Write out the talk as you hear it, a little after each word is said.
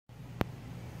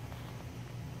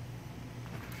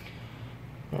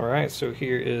Alright, so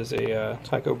here is a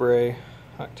Tycobrahe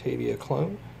Octavia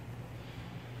clone.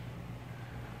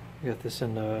 I got this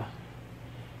in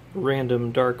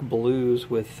random dark blues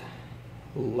with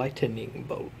lightning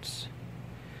bolts.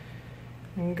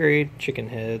 And great chicken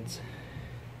heads.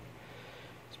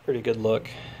 It's a pretty good look.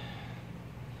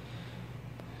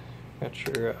 Got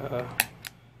your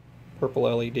purple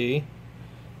LED,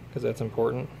 because that's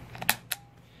important.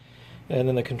 And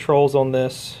then the controls on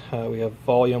this, we have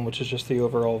volume, which is just the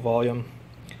overall volume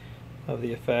of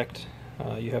the effect.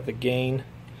 You have the gain,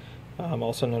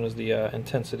 also known as the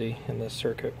intensity in this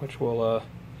circuit, which will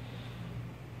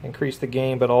increase the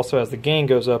gain, but also as the gain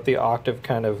goes up, the octave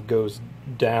kind of goes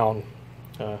down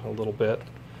a little bit.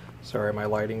 Sorry, my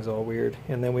lighting's all weird.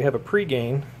 And then we have a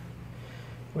pre-gain,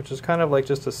 which is kind of like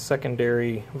just a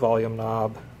secondary volume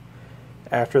knob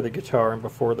after the guitar and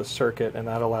before the circuit, and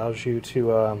that allows you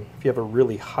to, if you have a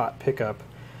really hot pickup,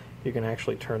 you can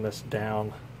actually turn this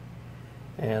down,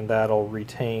 and that'll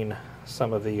retain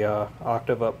some of the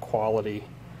octave up quality,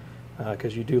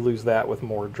 because you do lose that with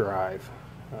more drive.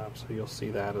 So you'll see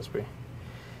that as we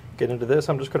get into this.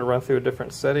 I'm just going to run through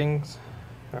different settings,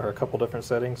 or a couple different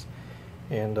settings,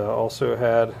 and also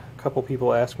had a couple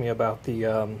people ask me about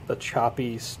the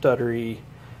choppy, stuttery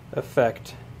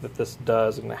effect that this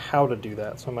does and how to do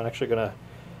that. So I'm actually going to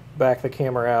back the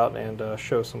camera out and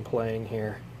show some playing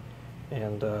here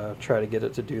and try to get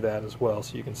it to do that as well,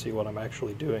 so you can see what I'm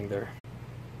actually doing there.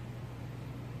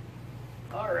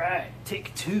 Alright,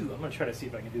 take two. I'm going to try to see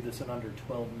if I can do this in under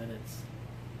 12 minutes.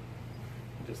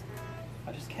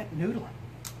 I just kept noodling.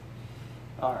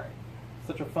 Alright,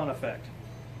 such a fun effect.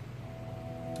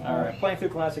 Alright, playing through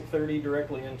Classic 30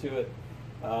 directly into it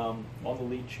on the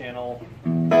lead channel.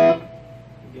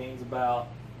 Gain's about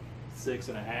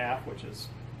 6.5, which is,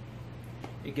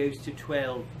 it goes to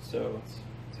 12, so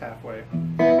it's halfway.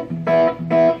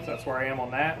 So that's where I am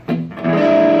on that.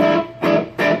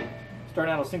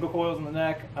 Starting out with single coils in the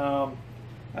neck.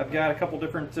 I've got a couple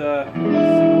different single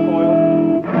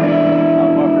coil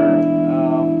humbucker.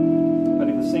 I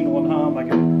do the single and hum. I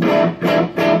can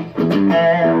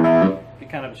be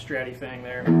kind of a stratty thing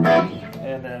there,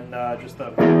 and then just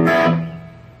the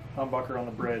humbucker on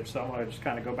the bridge. So I'm going to just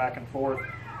kind of go back and forth.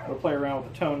 We'll play around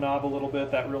with the tone knob a little bit.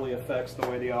 That really affects the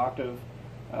way the octave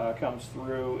comes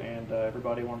through, and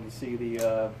everybody wanted to see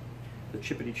the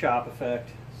chippity chop effect,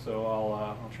 so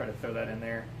I'll try to throw that in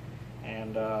there.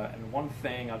 And one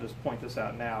thing, I'll just point this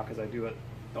out now because I do it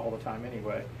all the time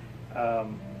anyway.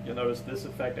 You'll notice this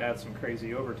effect adds some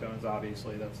crazy overtones.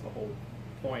 Obviously, that's the whole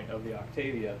point of the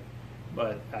Octavia.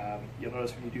 But you'll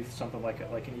notice when you do something like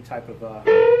any type of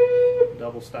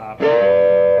double stop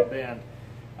bend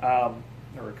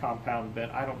or a compound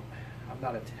bend. I'm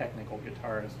not a technical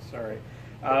guitarist, sorry,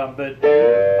 but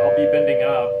I'll be bending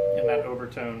up, and that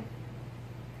overtone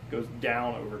goes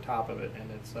down over top of it,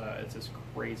 and it's this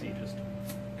crazy just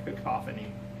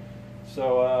cacophony.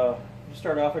 So to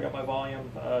start off, I got my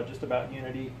volume just about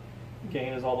unity.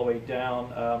 Gain is all the way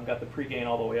down. Got the pre-gain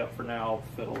all the way up for now. I'll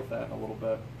fiddle with that in a little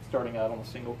bit. Starting out on the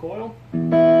single coil. You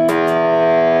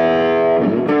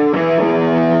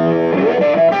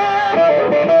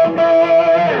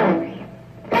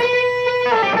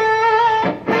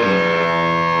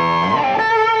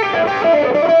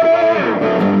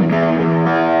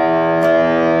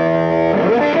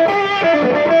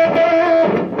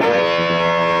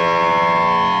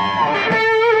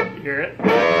hear it?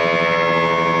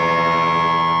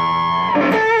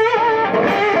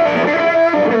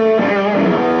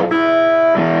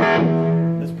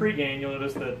 Pre-gain, you'll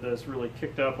notice that this really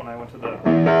kicked up when I went to the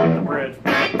bridge. You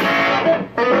can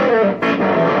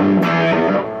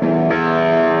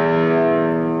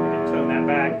tone that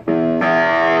back.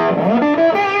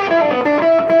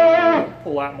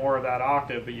 Pull out more of that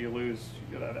octave, but you lose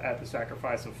at the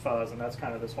sacrifice of fuzz, and that's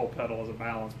kind of this whole pedal is a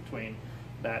balance between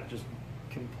that just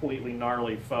completely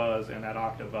gnarly fuzz and that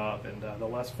octave up, and the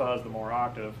less fuzz, the more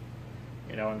octave.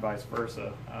 You know, and vice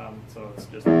versa. So it's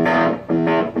just finding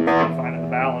the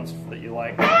balance that you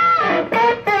like.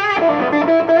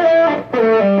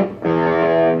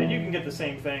 And you can get the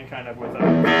same thing kind of with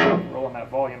rolling that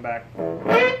volume back.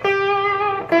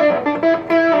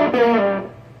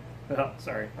 Oh,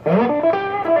 sorry.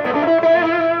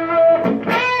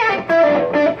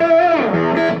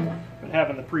 But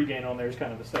having the pre-gain on there is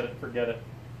kind of a set it and forget it.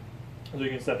 So you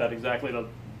can set that exactly to,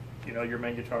 you know, your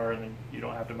main guitar, and then you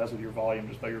don't have to mess with your volume.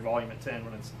 Just throw your volume at 10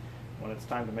 when it's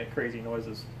time to make crazy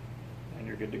noises, and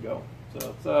you're good to go.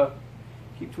 So let's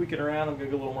keep tweaking around. I'm gonna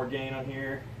get a little more gain on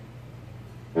here.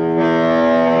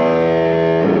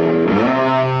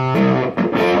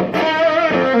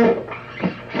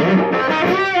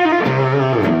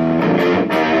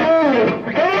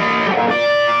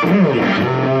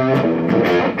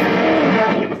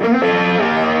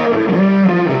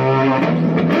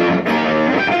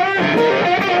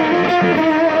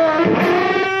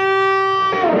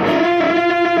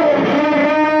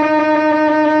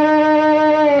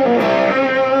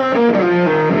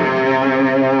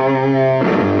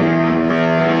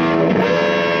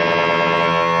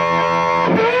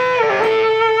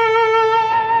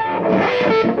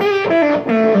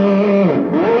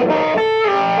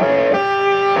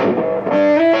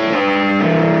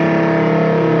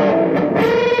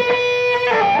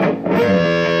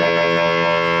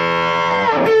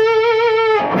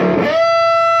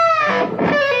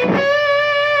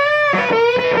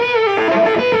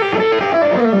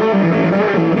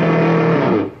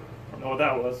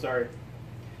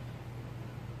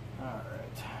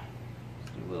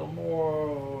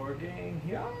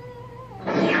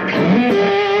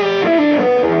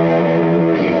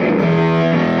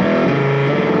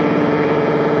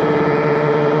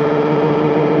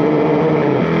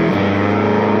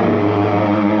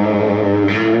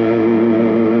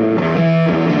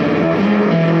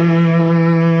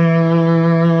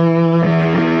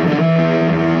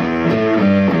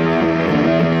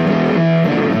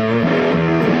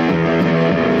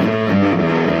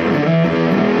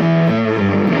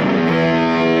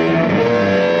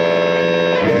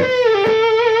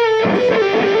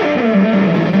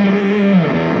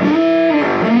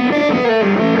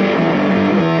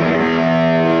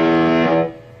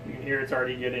 It's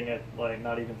already getting at like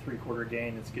not even 3/4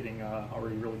 gain. It's getting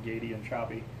already really gaty and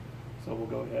choppy. So we'll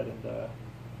go ahead and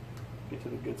get to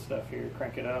the good stuff here.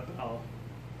 Crank it up, and I'll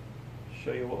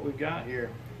show you what we've got here.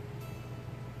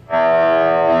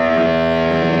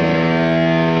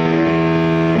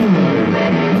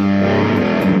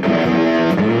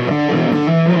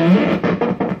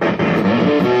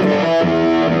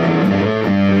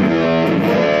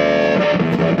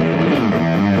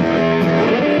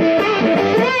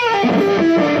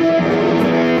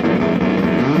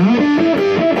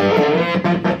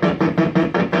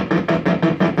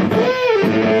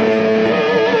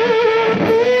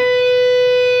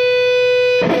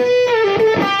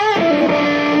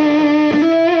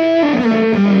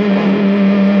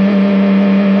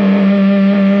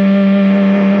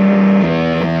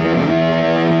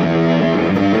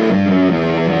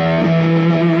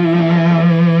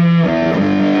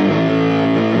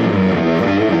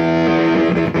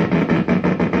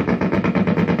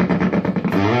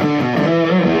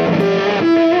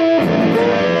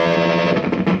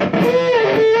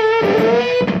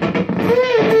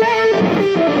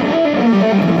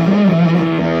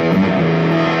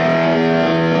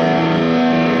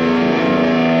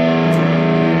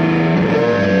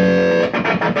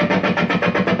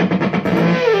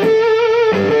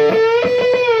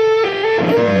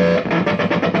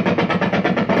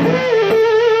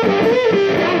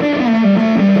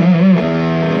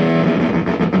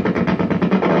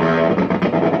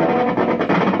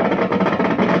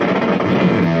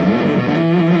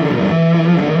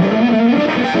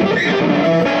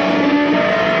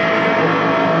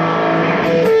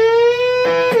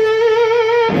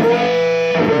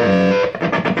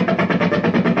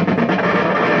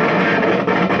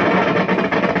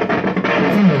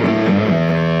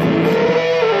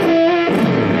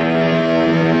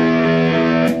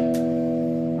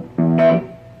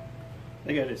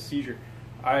 Seizure.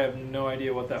 I have no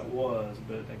idea what that was,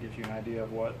 but that gives you an idea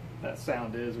of what that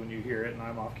sound is when you hear it, and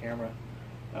I'm off camera.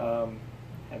 I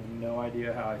have no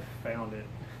idea how I found it.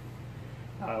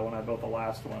 When I built the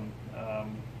last one,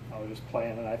 I was just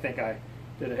playing, and I think I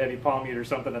did a heavy palm mute or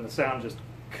something, and the sound just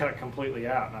cut completely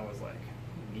out, and I was like,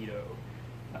 neato.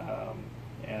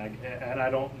 And I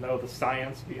don't know the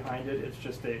science behind it. It's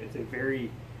just it's a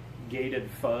very gated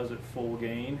fuzz at full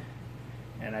gain.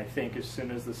 And I think as soon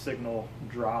as the signal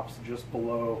drops just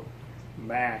below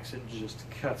max, it just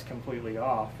cuts completely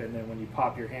off. And then when you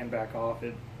pop your hand back off,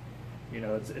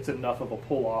 it's enough of a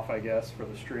pull off, I guess, for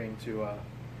the string to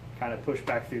kind of push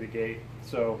back through the gate.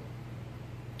 So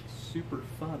super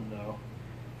fun though,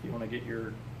 if you want to get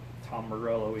your Tom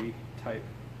Morello-y type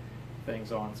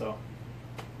things on. So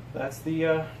that's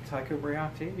the Tycobrahe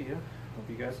Octavia. Hope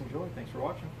you guys enjoyed. Thanks for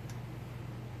watching.